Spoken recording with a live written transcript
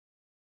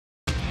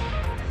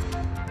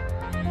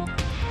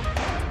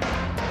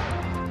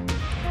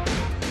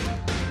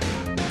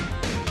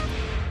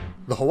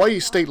The Hawaii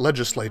State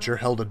Legislature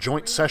held a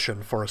joint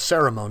session for a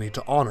ceremony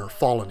to honor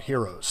fallen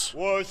heroes.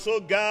 War so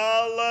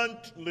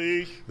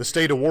gallantly. The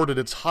state awarded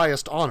its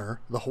highest honor,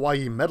 the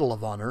Hawaii Medal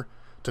of Honor,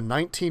 to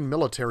 19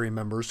 military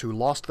members who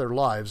lost their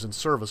lives in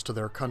service to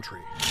their country.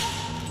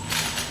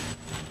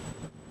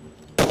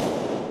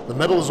 The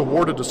medal is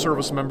awarded to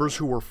service members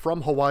who were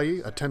from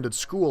Hawaii, attended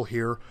school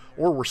here,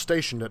 or were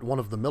stationed at one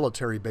of the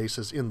military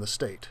bases in the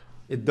state.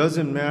 It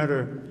doesn't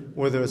matter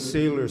whether a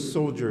sailor,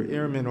 soldier,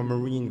 airman, or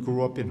Marine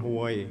grew up in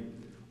Hawaii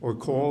or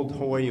called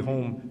Hawaii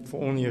home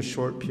for only a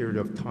short period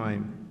of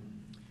time.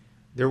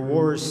 Their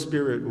warrior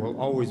spirit will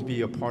always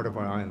be a part of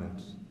our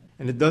islands.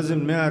 And it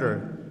doesn't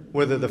matter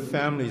whether the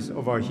families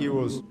of our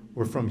heroes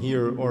were from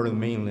here or the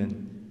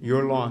mainland.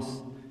 Your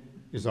loss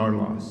is our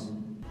loss.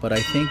 But I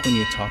think when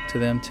you talk to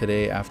them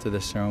today after the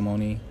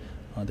ceremony,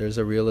 there's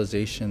a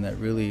realization that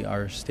really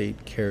our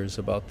state cares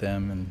about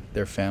them and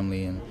their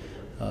family and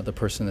the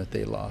person that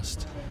they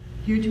lost.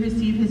 Here to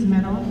receive his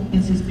medal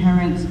is his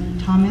parents,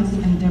 Thomas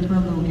and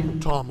Deborah Logan.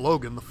 Tom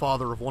Logan, the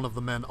father of one of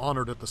the men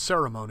honored at the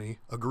ceremony,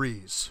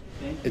 agrees.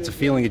 It's a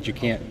feeling that you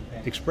can't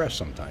express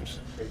sometimes.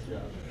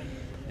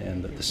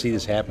 And to see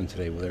this happen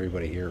today with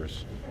everybody here,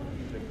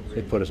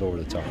 it put us over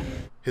the top.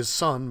 His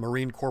son,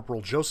 Marine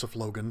Corporal Joseph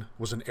Logan,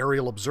 was an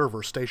aerial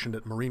observer stationed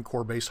at Marine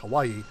Corps Base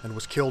Hawaii and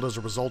was killed as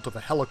a result of a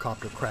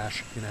helicopter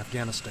crash in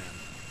Afghanistan.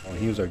 Well,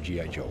 he was our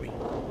G.I. Joey,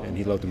 and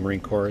he loved the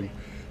Marine Corps.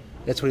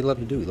 That's what he loved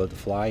to do. He loved to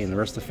fly, and the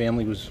rest of the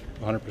family was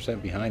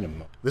 100% behind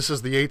him. This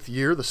is the 8th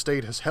year the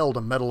state has held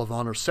a Medal of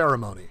Honor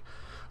ceremony,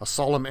 a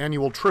solemn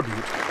annual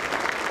tribute,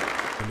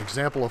 an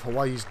example of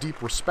Hawaii's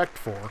deep respect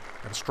for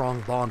and strong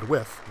bond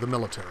with the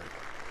military.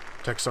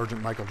 Tech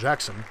Sergeant Michael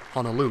Jackson,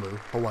 Honolulu,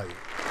 Hawaii.